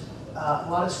themes.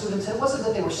 A lot of students, it wasn't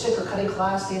that they were sick or cutting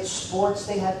class, they had sports,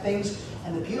 they had things,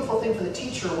 and the beautiful thing for the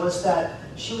teacher was that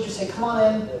she would just say, come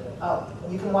on in,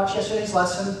 you can watch yesterday's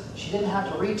lesson. She didn't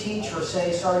have to reteach or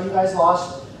say, sorry, you guys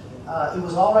lost. It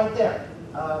was all right there.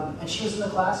 And she was in the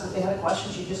class, if they had a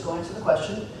question, she'd just go answer the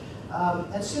question.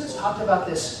 And students talked about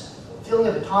this feeling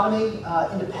of autonomy,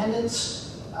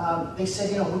 independence. They said,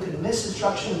 we could miss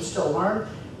instruction and still learn.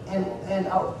 And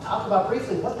I'll talk about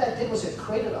briefly, what that did was it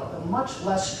created a much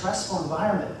less stressful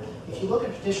environment. If you look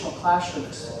at traditional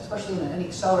classrooms, especially in any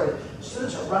accelerated,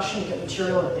 students are rushing to get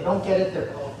material, and if they don't get it,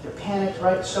 they're panicked,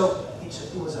 right? So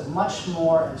it was a much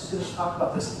more, and students talk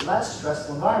about this, less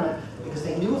stressful environment, because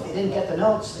they knew if they didn't get the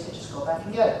notes, they could just go back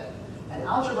and get it. And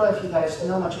algebra, if you guys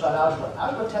know much about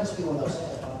algebra tends to be one of those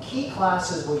key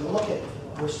classes where you look at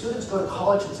where students go to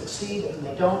college and succeed and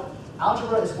they don't.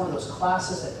 Algebra is one of those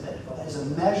classes that is a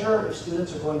measure if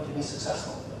students are going to be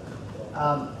successful.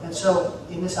 And so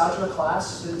in this algebra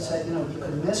class, students said, you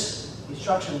can miss the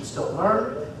instruction and still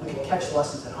learn. We could catch the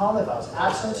lessons at home. If I was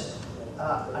absent,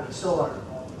 I could still learn.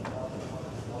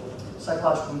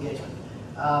 Psychological engagement.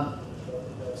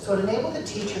 So it enabled the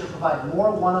teacher to provide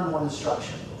more one-on-one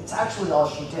instruction. It's actually all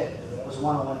she did, was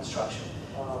one-on-one instruction.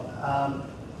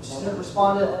 The student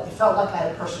responded, it felt like I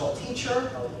had a personal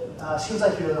teacher. Seems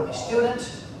like you're the only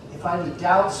student. If I had any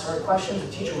doubts or questions,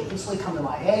 the teacher would instantly come to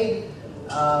my aid.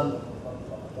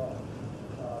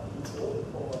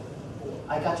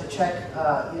 I got to check,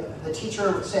 the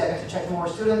teacher would say I got to check more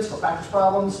students for practice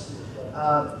problems.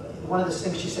 One of the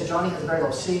things she said, Johnny has a very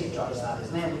low C. Johnny's not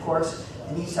his name, of course,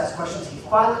 and he needs to ask questions. He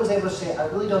finally was able to say, I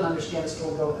really don't understand this,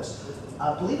 can we go with this?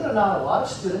 Believe it or not, a lot of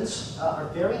students are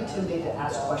very intimidated to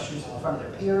ask questions in front of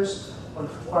their peers or in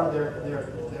front of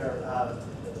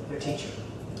their teacher.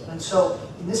 And so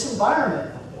in this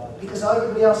environment, because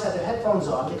everybody else had their headphones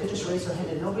on, they could just raise their hand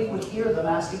and nobody would hear them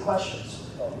asking questions.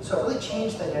 So it really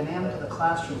changed the dynamic of the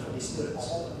classroom for these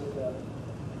students.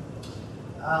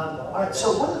 All right,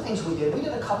 so one of the things we did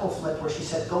a couple flip where she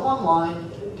said, go online,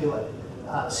 do it.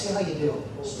 See how you do.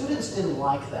 Students didn't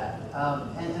like that.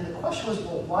 And the question was,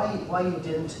 well, why you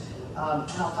didn't? And I'll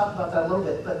talk about that a little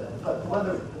bit, but one of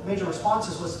the major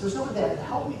responses was, there's nobody there to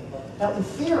help me. Now, in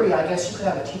theory, I guess you could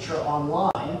have a teacher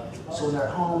online, so when they're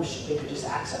at home, they could just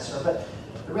access her. But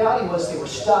the reality was they were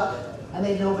stuck, and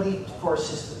they had nobody for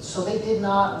assistance. So they did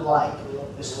not like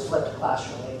this flipped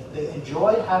classroom. They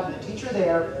enjoyed having a teacher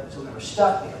there, so when they were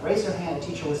stuck, they could raise their hand, the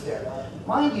teacher was there.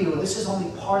 Mind you, this is only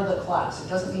part of the class. It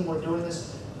doesn't mean we're doing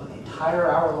this for the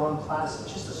entire hour-long class.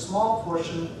 It's just a small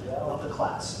portion of the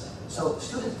class. So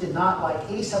students did not like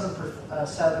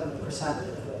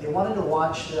 87%. They wanted to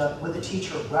watch with the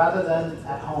teacher rather than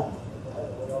at home.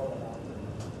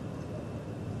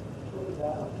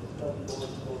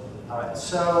 All right,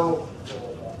 so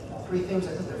 3 things,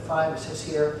 I think there are 5 or 6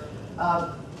 here.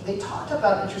 They talked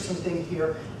about an interesting thing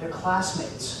here, their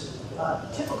classmates.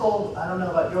 Typical, I don't know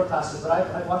about your classes, but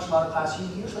I've watched a lot of classes.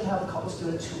 You usually have a couple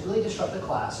students who really disrupt the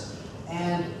class,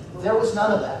 and there was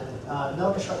none of that.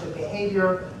 No disruptive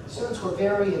behavior. Students were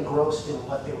very engrossed in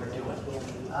what they were doing.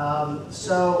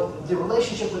 So the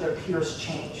relationship with their peers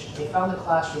changed. They found the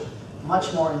classroom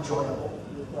much more enjoyable.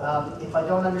 If I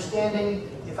don't understand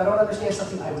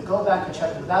something, I would go back and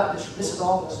check without this. This is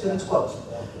all students' quotes.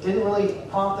 Didn't really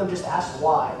prompt them, just ask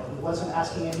why. It wasn't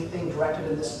asking anything directed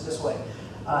in this way.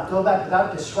 Go back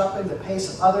without disrupting the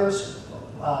pace of others.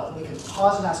 We could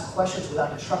pause and ask questions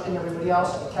without disrupting everybody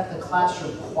else. We kept the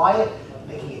classroom quiet,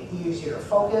 making it easier to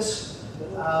focus.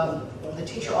 The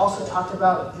teacher also talked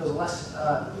about it was a less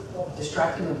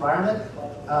distracting environment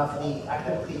for the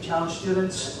academically challenged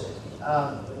students.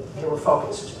 They were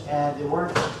focused, and there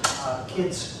weren't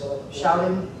kids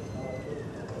shouting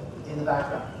in the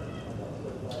background.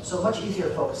 So much easier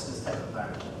to focus in this type of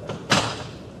environment.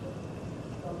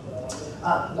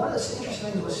 One of the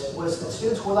interesting things was that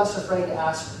students were less afraid to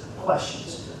ask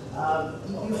questions.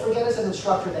 You forget as an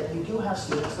instructor that you do have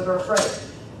students that are afraid.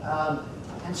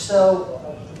 And so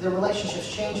the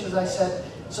relationships changed, as I said.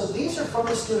 So these are from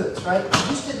the students, right? They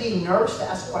used to be nervous to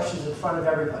ask questions in front of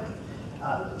everybody.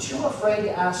 Too afraid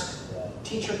to ask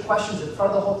teacher questions in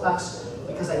front of the whole class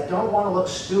because I don't want to look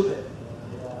stupid.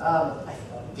 I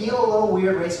feel a little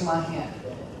weird raising my hand.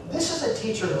 This is a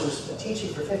teacher who's been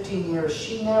teaching for 15 years.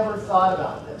 She never thought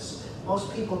about this.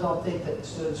 Most people don't think that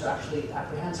students are actually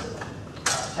apprehensive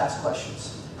to ask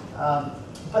questions.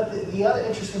 But the other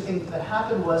interesting thing that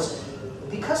happened was,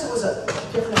 because it was a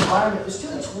different environment, the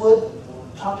students would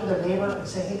talk to their neighbor and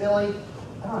say, hey Billy,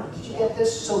 I don't know, did you get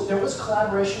this? So there was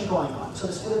collaboration going on. So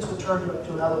the students would turn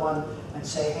to another one and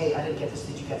say, hey, I didn't get this,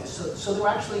 did you get this? So they were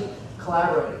actually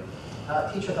collaborating.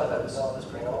 Teacher thought that was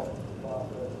pretty cool.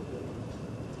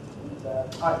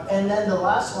 All right, and then the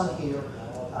last one here,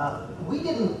 we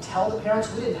didn't tell the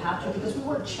parents, we didn't have to, because we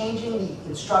weren't changing the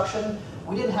instruction.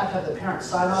 We didn't have to have the parents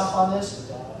sign off on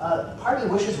this. Part of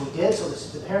me wishes we did, so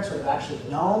the parents would have actually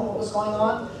known what was going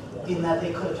on, in that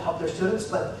they could have helped their students,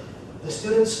 but the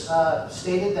students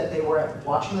stated that they were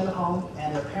watching them at home,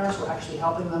 and their parents were actually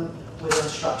helping them with their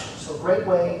instruction. So a great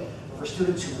way for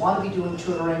students who want to be doing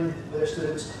tutoring with their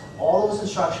students. All those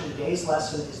instruction, today's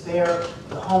lesson is there,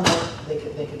 the homework, they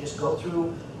could just go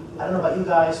through. I don't know about you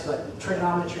guys, but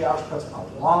trigonometry, algebra has been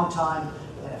a long time,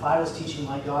 and if I was teaching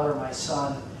my daughter or my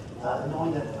son,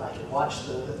 knowing that I could watch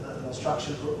the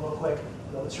instructions real quick,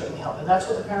 that would certainly help. And that's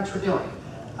what the parents were doing.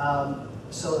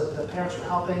 So the parents were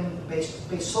helping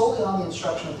based solely on the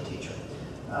instruction of the teacher.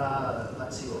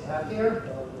 Let's see what we have here.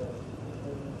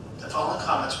 The following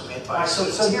comments were made by so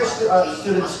here's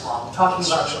students talking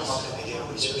about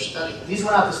multimedia research study. These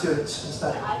were not the students in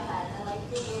study. iPad. I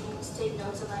like being able to take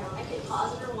notes so that I could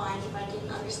pause and rewind if I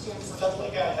didn't understand something.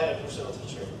 Definitely got ahead of yourself,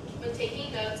 teacher. When taking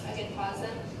notes, I could pause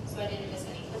them so I didn't miss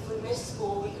anything. If we missed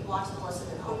school, we could watch the lesson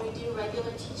at home. When we do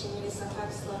regular teaching, it is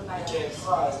sometimes slowed by You can others.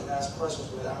 pause and ask questions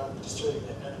without disturbing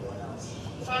everyone else.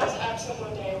 If I was absent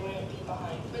one day, I wouldn't be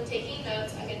behind. When taking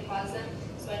notes, I could pause them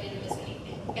so I didn't miss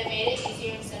anything. It made it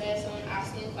easier instead of someone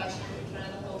asking a question in front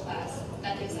of the whole class.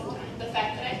 That takes some time. The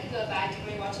fact that I could go back and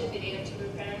rewatch a video to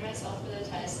prepare myself for the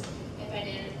test if I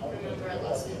didn't remember a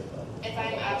lesson. If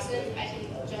I'm absent, I can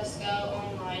just go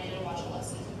online and watch a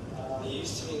lesson. I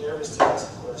used to be nervous to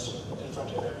ask a question in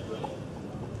front of everybody.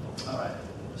 All right,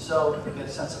 so we get a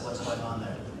sense of what's going on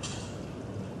there.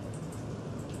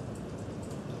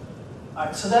 All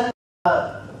right, so then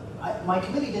my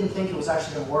committee didn't think it was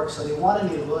actually going to work, so they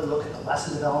wanted me to really look at the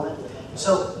lesson development.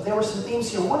 So there were some themes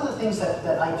here. One of the things that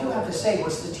I do have to say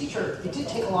was the teacher, it did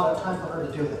take a lot of time for her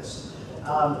to do this.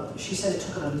 She said it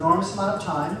took an enormous amount of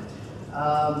time,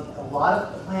 a lot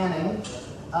of planning.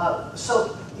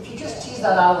 So if you just tease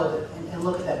that out a little bit and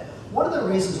look at that, one of the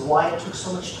reasons why it took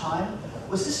so much time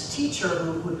was this teacher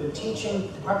who'd been teaching,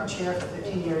 department chair for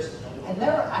 15 years, had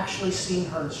never actually seen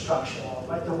her instruction,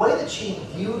 right? The way that she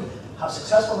viewed how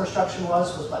successful her instruction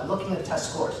was by looking at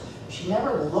test scores. She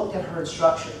never looked at her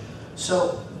instruction.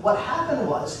 So what happened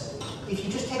was, if you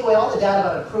just take away all the data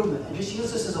about improvement and just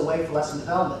use this as a way for lesson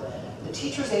development, the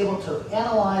teacher's able to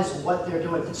analyze what they're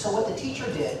doing. And so what the teacher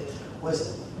did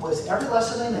was every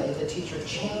lesson they made, the teacher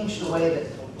changed the way that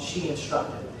she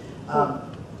instructed.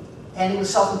 And it was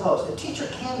self-imposed. The teacher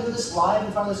can do this live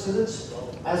in front of the students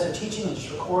as they're teaching and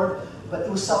just record, but it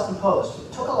was self-imposed.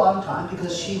 It took a long time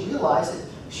because she realized that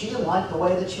she didn't like the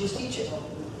way that she was teaching.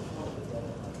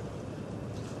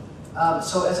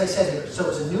 So as I said here, so it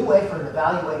was a new way for her to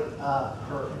evaluate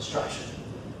her instruction.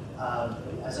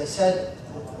 As I said,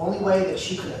 the only way that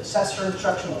she could assess her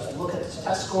instruction was to look at the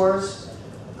test scores,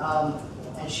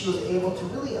 and she was able to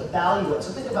really evaluate.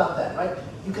 So think about that, right?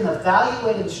 You can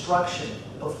evaluate instruction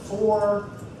before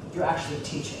you're actually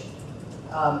teaching.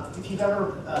 If you've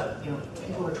ever,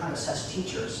 people are trying to assess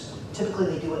teachers, typically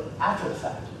they do it after the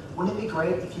fact. Wouldn't it be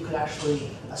great if you could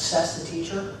actually assess the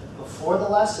teacher before the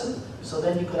lesson, so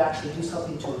then you could actually do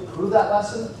something to improve that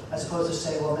lesson, as opposed to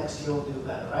say, well, next year we'll do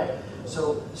better, right?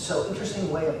 So interesting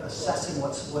way of assessing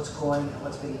what's going and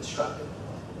what's being instructed.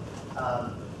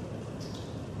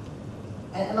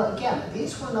 And again,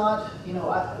 these were not, we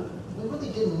really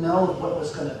didn't know what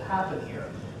was going to happen here.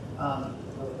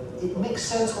 It makes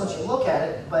sense once you look at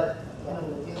it, but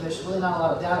there's really not a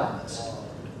lot of data on this.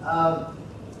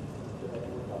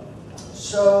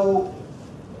 So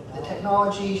the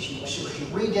technology, she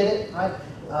redid it, right?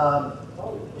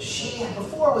 She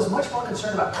before was much more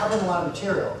concerned about covering a lot of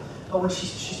material, but when she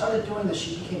started doing this,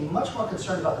 she became much more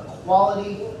concerned about the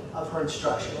quality of her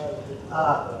instruction.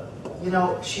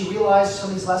 She realized some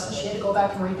of these lessons she had to go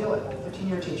back and redo it.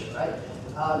 15-year teacher, right?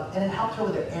 And it helped her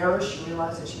with her errors. She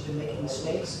realized that she'd been making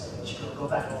mistakes. She could go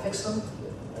back and fix them.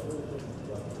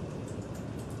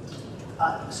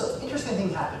 So interesting thing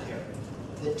happened here.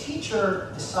 The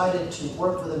teacher decided to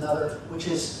work with another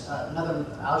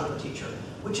algebra teacher,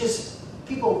 which is,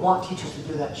 people want teachers to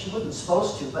do that. She wasn't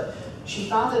supposed to, but she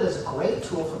found it as a great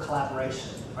tool for collaboration,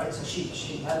 right? So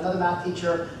she had another math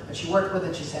teacher that she worked with,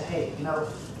 and she said, hey,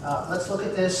 let's look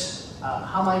at this.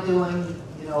 How am I doing?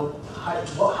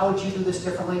 How would you do this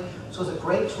differently? So it's a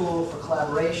great tool for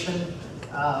collaboration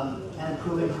and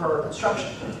improving her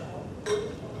instruction.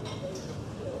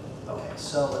 Okay,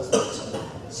 so let's look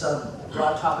at some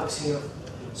broad topics here.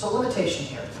 So limitation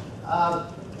here.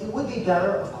 It would be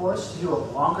better, of course, to do a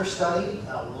longer study,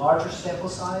 a larger sample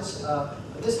size.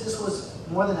 But this was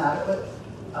more than adequate.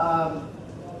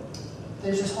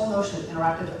 There's this whole notion of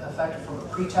interactive effect from a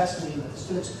pretest, meaning that the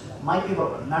students might be able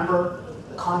to remember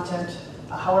the content.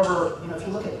 However, if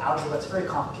you look at algebra, it's very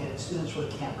complicated. Students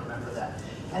really can't remember that.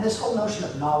 And this whole notion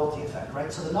of novelty effect,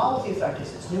 right? So the novelty effect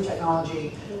is it's new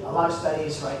technology, a lot of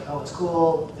studies, right? Oh, it's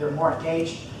cool, they're more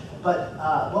engaged. But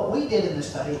what we did in this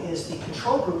study is the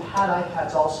control group had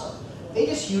iPads also. They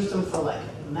just used them for like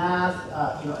math,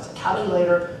 as a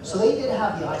calculator. So they did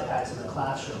have the iPads in the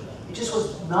classroom. It just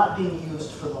was not being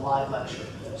used for the live lecture.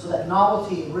 So that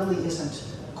novelty really isn't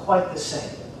quite the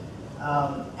same.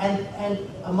 And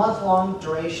a month-long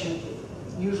duration,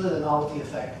 usually the novelty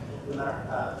effect, no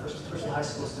matter, especially high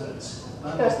school students,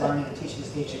 learning is learning and teaching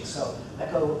is teaching, so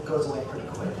that goes away pretty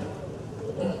quick.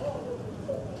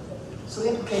 So the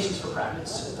implications for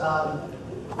practice.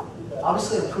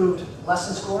 Obviously improved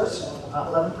lesson scores,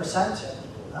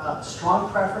 11%, strong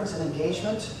preference and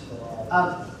engagement.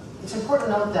 it's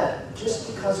important to note that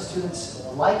just because the students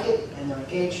like it and they're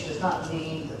engaged does not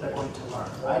mean that they're going to learn,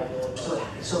 right?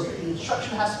 So the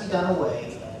instruction has to be done in a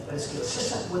way that is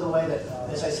consistent with the way that,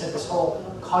 as I said, this whole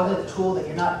cognitive tool, that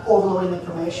you're not overloading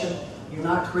information, you're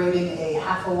not creating a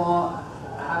half an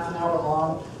hour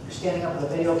long, you're standing up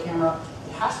with a video camera.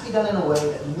 It has to be done in a way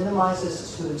that minimizes the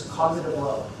student's cognitive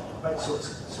load, right? So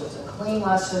it's a clean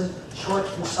lesson, short,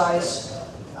 concise,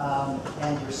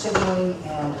 and you're signaling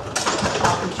and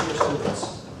talking to your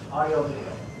students, audio,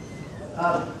 video.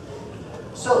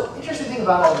 So, interesting thing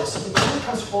about all this, it really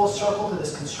comes full circle to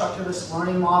this constructivist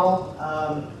learning model,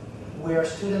 where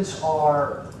students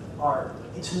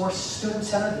it's more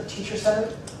student-centered than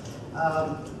teacher-centered.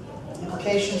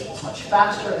 Implications, it's much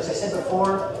faster. As I said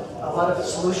before, a lot of the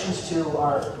solutions to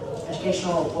our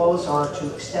educational woes are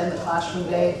to extend the classroom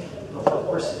day. What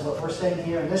we're saying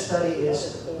here in this study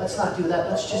is, let's not do that.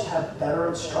 Let's just have better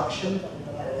instruction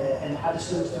and have the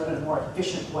students do it in a more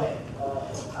efficient way.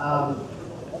 I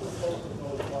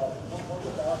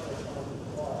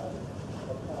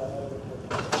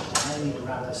need to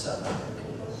wrap this up,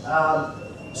 I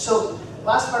think. So,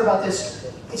 last part about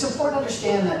this, it's important to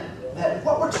understand that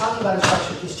what we're talking about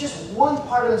instruction is just one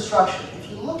part of instruction. If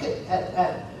you look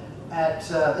at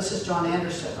this is John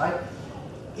Anderson, right?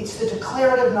 It's the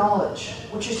declarative knowledge,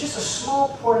 which is just a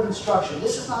small part of instruction.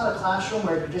 This is not a classroom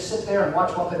where you just sit there and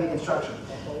watch while they make instruction.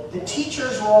 The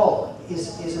teacher's role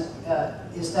is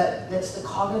that's the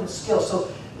cognitive skill. So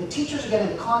the teachers are getting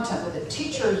the content, but the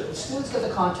students get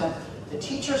the content. The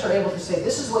teachers are able to say,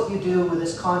 this is what you do with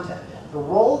this content. The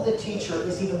role of the teacher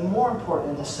is even more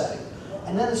important in this setting.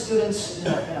 And then the students, in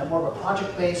a more of a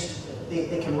project-based,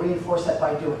 they can reinforce that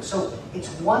by doing. So it's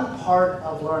one part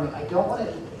of learning. I don't want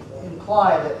to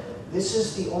imply that this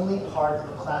is the only part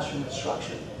of classroom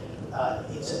instruction.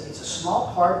 It's a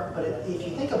small part, but if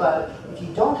you think about it, if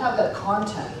you don't have that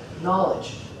content,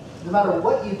 knowledge, no matter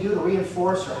what you do to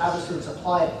reinforce or have the students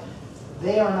apply it,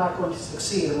 they are not going to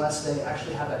succeed unless they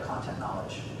actually have that content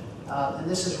knowledge. And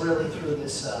this is really through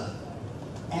this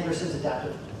Anderson's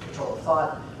adaptive control of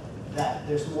thought, that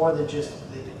there's more than just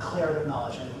the declarative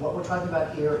knowledge. And what we're talking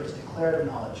about here is declarative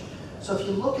knowledge. So if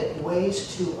you look at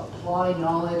ways to apply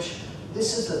knowledge,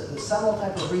 this is the seminal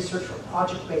type of research for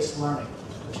project-based learning,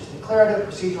 which is declarative,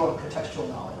 procedural, and contextual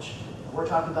knowledge. And we're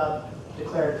talking about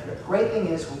declarative here. The great thing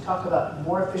is, when we talk about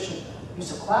more efficient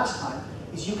use of class time,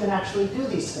 is you can actually do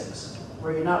these things,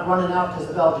 where you're not running out because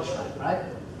the bell just rang, right?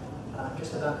 I'm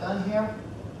just about done here.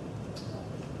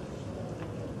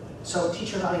 So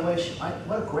teacher evaluation, right?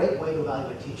 What a great way to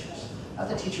evaluate teachers. Not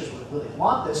that teachers would really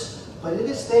want this, but it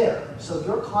is there. So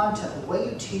your content, the way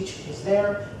you teach is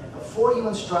there, and before you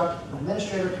instruct, an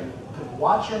administrator can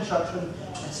watch your instruction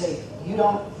and say, you've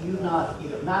not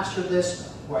either mastered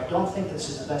this, or I don't think this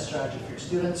is the best strategy for your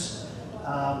students.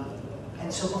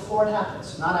 And so before it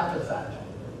happens, not after the fact.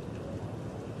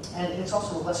 And it's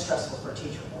also less stressful for a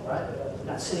teacher, right? You're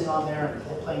not sitting on there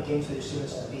and playing games with your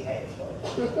students to behave.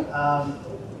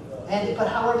 But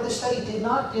however, this study did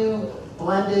not do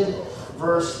blended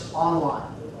versus online.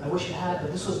 I wish it had,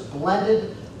 but this was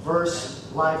blended versus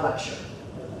live lecture.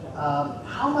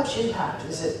 How much impact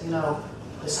is it,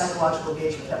 the psychological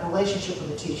engagement, that relationship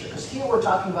with the teacher? Because here we're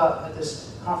talking about, at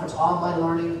this conference, online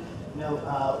learning,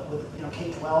 with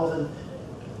K-12 and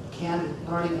CAN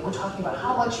learning. We're talking about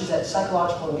how much is that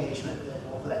psychological engagement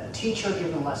with that teacher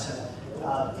giving a lesson.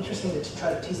 Interesting to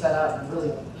try to tease that out and really,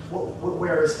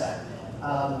 where is that?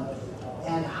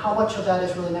 And how much of that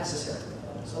is really necessary?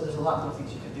 So there's a lot more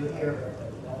things you can do here.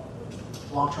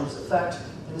 Long-term effect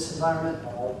in this environment.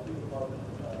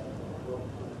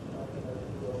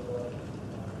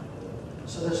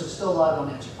 So there's still a lot of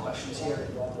unanswered questions here.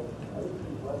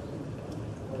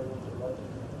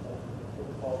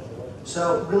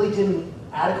 So really didn't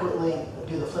adequately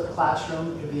do the flipped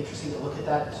classroom. It would be interesting to look at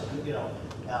that. So,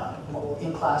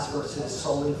 in class versus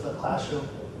solely flipped classroom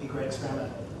would be a great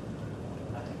experiment.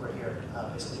 I think we're here,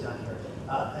 basically done here.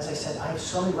 As I said, I have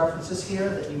so many references here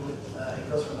that you would, it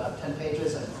goes for about 10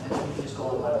 pages, and you can just go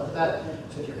online and look at that.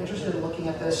 So if you're interested in looking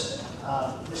at this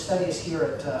study is here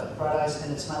at Bright Eyes,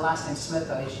 and it's my last name,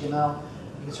 Smith.html.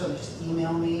 You can certainly just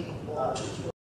email me if you